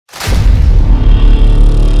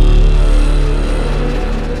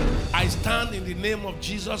name of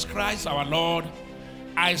Jesus Christ, our Lord,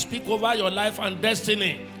 I speak over your life and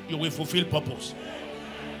destiny. You will fulfill purpose.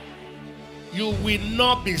 You will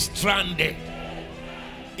not be stranded.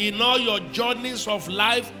 In all your journeys of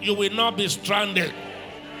life, you will not be stranded.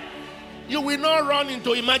 You will not run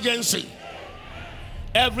into emergency.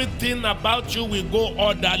 Everything about you will go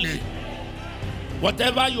orderly.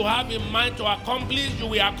 Whatever you have in mind to accomplish, you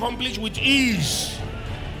will accomplish with ease.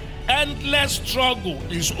 Endless struggle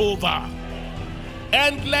is over.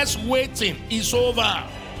 Endless waiting is over.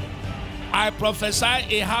 I prophesy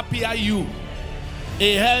a happier you,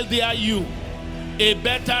 a healthier you, a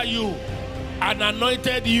better you, an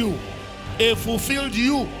anointed you, a fulfilled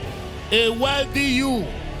you, a wealthy you.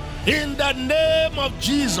 In the name of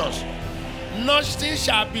Jesus, nothing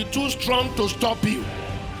shall be too strong to stop you.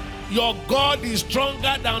 Your God is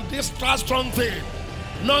stronger than this strong thing.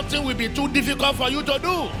 Nothing will be too difficult for you to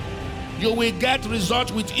do. You will get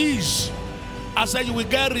results with ease. I said you will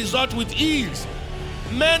get results with ease.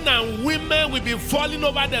 Men and women will be falling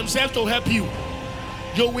over themselves to help you.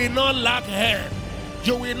 You will not lack help.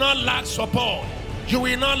 You will not lack support. You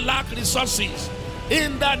will not lack resources.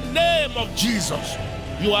 In the name of Jesus,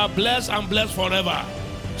 you are blessed and blessed forever.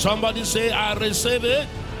 Somebody say, I receive it.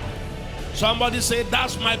 Somebody say,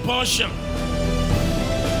 that's my portion.